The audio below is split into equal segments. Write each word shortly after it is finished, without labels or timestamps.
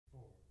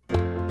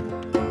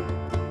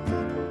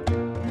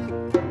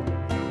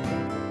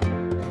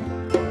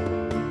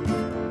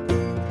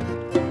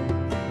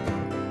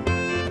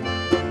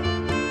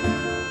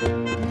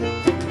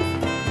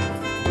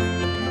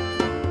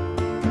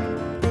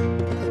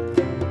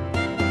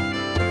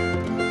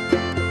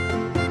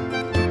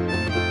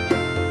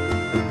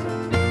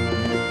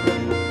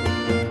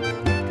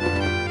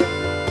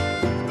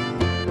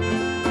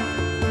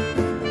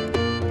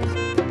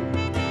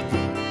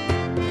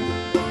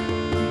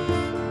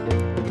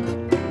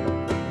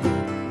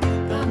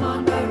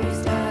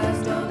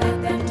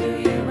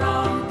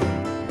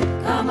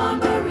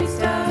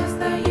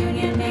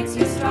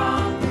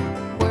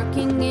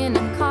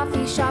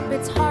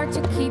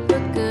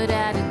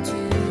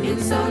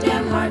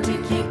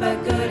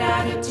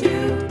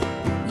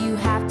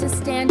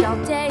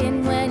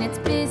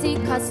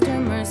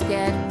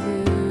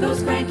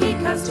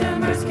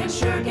Customers can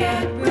sure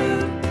get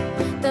rude.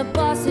 The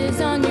boss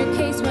is on your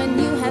case when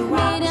you have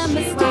made a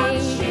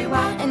mistake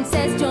and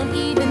says don't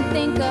even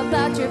think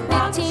about your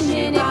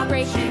 15-minute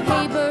break.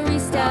 Hey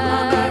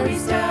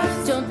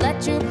baristas, don't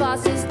let your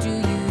bosses do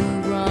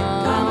you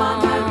wrong. Come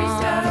on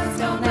baristas,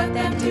 don't let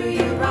them do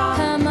you wrong.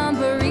 Come on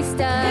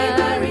baristas, hey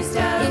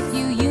baristas, if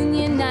you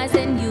unionize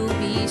then you'll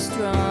be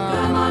strong.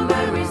 Come on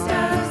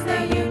baristas,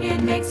 the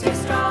union makes you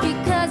strong.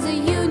 Because a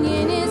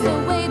union is a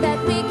way that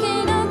we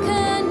can all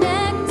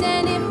connect,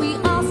 and if we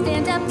all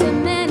stand up to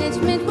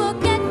management we'll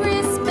get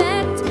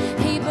respect.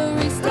 Hey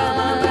baristas, come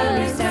on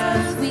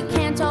baristas, we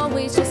can't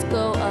always just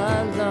go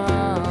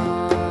along.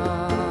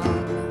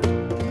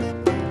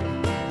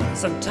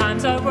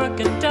 Sometimes I work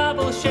a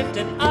double shift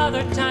and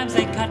other times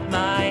they cut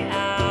my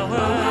hours.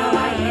 Oh, how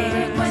I hate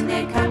it when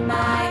they cut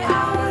my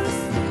hours.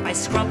 I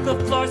scrub the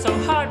floor so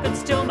hard but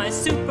still my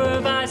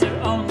supervisor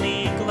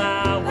only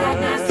glowers. That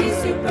nasty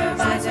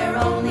supervisor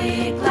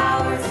only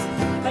glowers.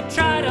 I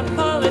try to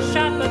pull a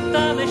shot but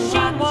the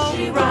machine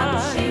won't run.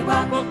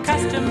 Well,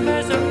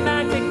 customers are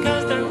mad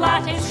because their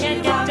lattes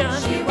can't get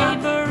done. Hey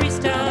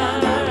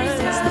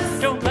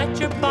baristas, don't let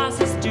your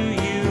bosses do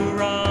you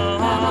wrong.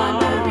 Come on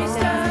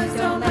baristas,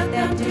 don't let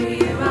them do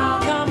you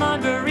wrong. Come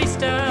on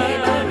baristas, hey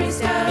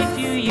baristas, if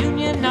you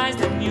unionize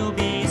then you'll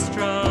be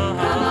strong.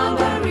 come on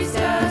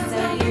baristas,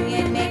 the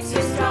union makes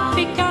you strong.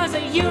 Because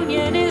a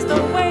union is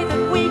the way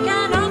that we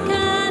can all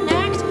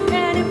connect,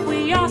 and if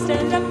we all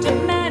stand up to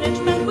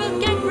management we'll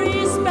get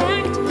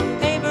respect.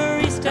 Hey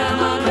baristas, come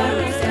on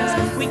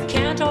baristas, we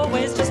can't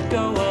always just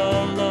go along.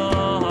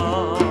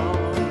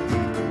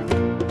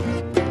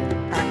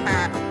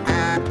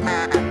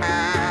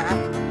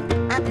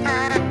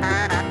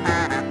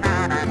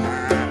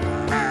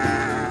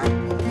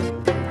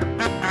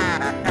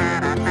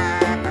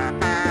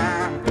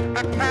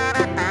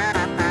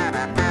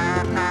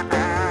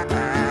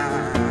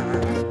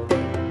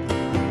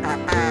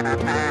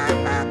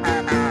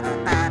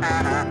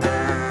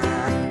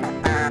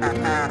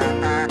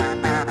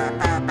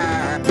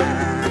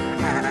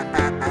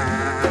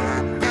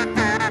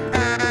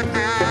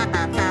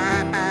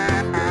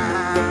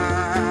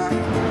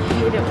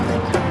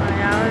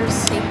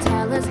 They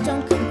tell us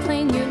don't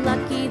complain, you're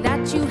lucky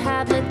that you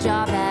have a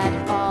job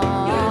at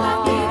all. You're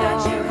lucky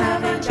that you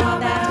have a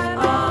job at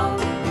all.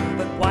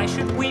 But why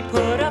should we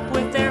put up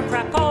with their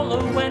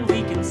crapola when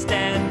we can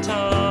stand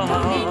tall?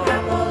 Don't need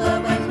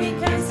crapola when we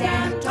can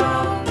stand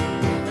tall.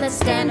 Let's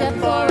stand up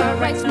for our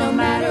rights no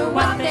matter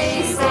what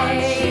they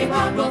say.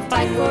 We'll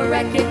fight for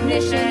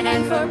recognition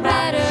and for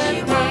better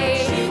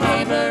pay.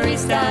 Hey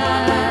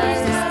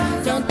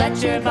baristas, don't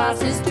let your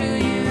bosses do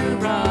you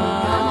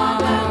wrong.